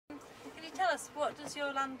tell us, what does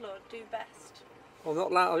your landlord do best? I'm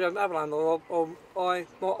not I don't have a landlord.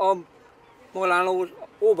 My landlord's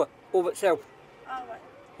Orbit Self. Oh, right.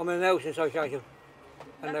 I'm in an housing association,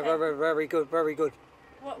 and Okay. they're very, very good, very good.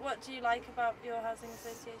 What do you like about your housing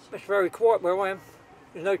association? It's very quiet where I am.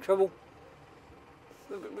 There's no trouble.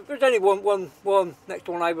 There's only one next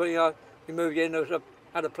door neighbour. You know, we moved in.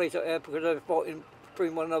 Had a police up there because they were fighting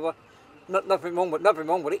between one another. Nothing wrong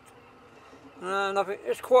with it. Nothing.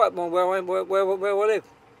 It's quiet where I am, where I live.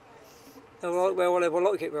 I like where I live. I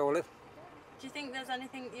like it where I live. Do you think there's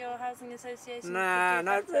anything your housing association Nah,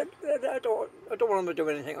 could do better? I don't want them to do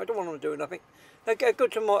anything. I don't want them to do nothing. They get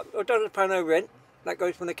good to my. I don't pay no rent. That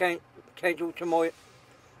goes from the council to my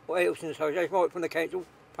housing association. Right from the council,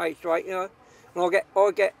 paid straight, you know. And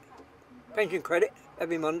I get pension credit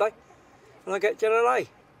every Monday, and I get GLA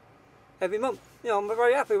every month. You know, I'm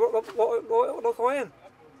very happy like I am.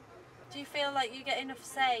 Do you feel like you get enough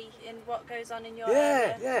say in what goes on in your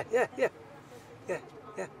Yeah, area? yeah.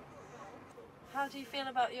 How do you feel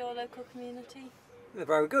about your local community? They're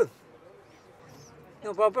very good.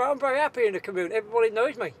 You know, but I'm very happy in the community. Everybody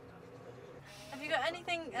knows me. Have you got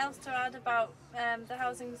anything else to add about the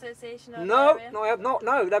housing association? Or No, the area? no, I have not.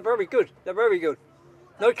 No, they're very good. They're very good.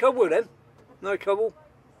 No trouble with them. No trouble.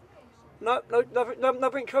 No,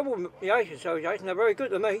 nothing trouble with the housing association. They're very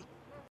good to me.